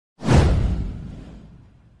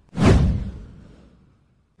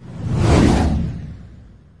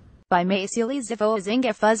by Mesuli, Zifo,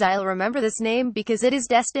 Azinga, Fuzile. Remember this name because it is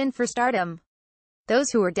destined for stardom.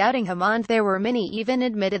 Those who were doubting him, and there were many, even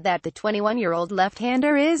admitted that the 21-year-old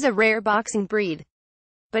left-hander is a rare boxing breed.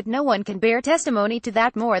 But no one can bear testimony to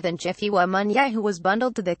that more than simpiwe munyai, who was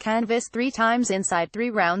bundled to the canvas 3 times inside 3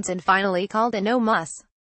 rounds and finally called a no-muss.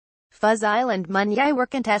 Fuzile and munyai were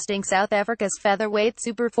contesting South Africa's featherweight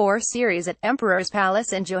Super 4 series at Emperor's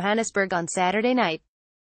Palace in Johannesburg on Saturday night.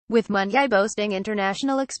 With munyai boasting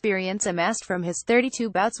international experience amassed from his 32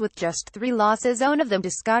 bouts with just 3 losses, one of them to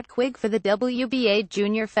Scott Quigg for the WBA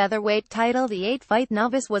junior featherweight title, the 8-fight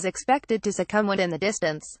novice was expected to succumb within the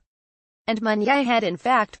distance. And munyai had in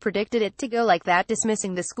fact predicted it to go like that,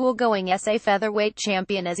 dismissing the school-going SA featherweight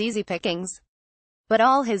champion as easy pickings. But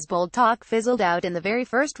all his bold talk fizzled out in the very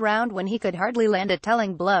first round when he could hardly land a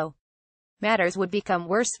telling blow. Matters would become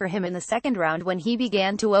worse for him in the second round when he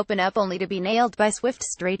began to open up, only to be nailed by swift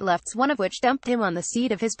straight lefts, one of which dumped him on the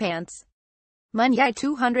seat of his pants. Munyai,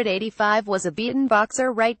 285, was a beaten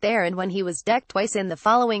boxer right there, and when he was decked twice in the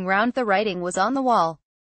following round, the writing was on the wall.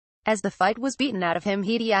 As the fight was beaten out of him,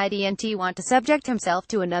 he didn't want to subject himself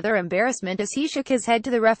to another embarrassment, as he shook his head to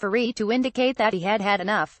the referee to indicate that he had had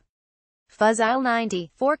enough. Fuzile,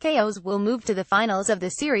 94 KOs, will move to the finals of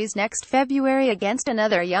the series next February against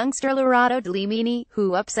another youngster, Dlamini,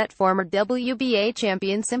 who upset former WBA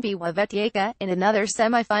champion simpiwe vetyeka in another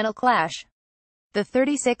semi-final clash. The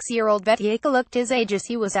 36-year-old vetyeka looked his age as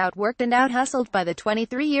he was outworked and out-hustled by the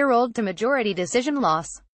 23-year-old to majority decision loss.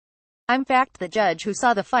 In fact, the judge who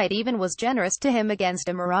saw the fight even was generous to him against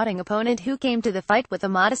a marauding opponent who came to the fight with a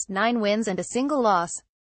modest 9 wins and a single loss.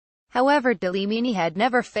 However, Dlamini had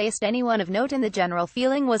never faced anyone of note, and the general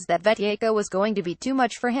feeling was that vetyeka was going to be too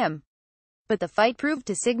much for him. But the fight proved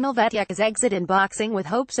to signal vetyeka's exit in boxing, with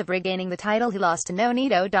hopes of regaining the title he lost to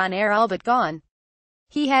Nonito Donaire all but gone.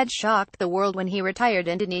 He had shocked the world when he retired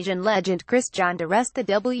Indonesian legend Chris John to wrest the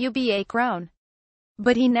WBA crown.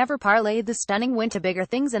 But he never parlayed the stunning win to bigger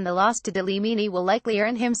things, and the loss to Dlamini will likely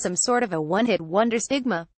earn him some sort of a one-hit wonder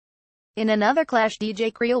stigma. In another clash,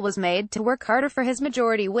 DJ Creel was made to work harder for his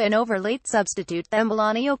majority win over late substitute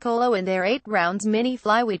Thembelani Okolo in their 8 rounds mini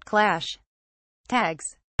flyweight clash.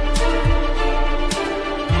 Tags.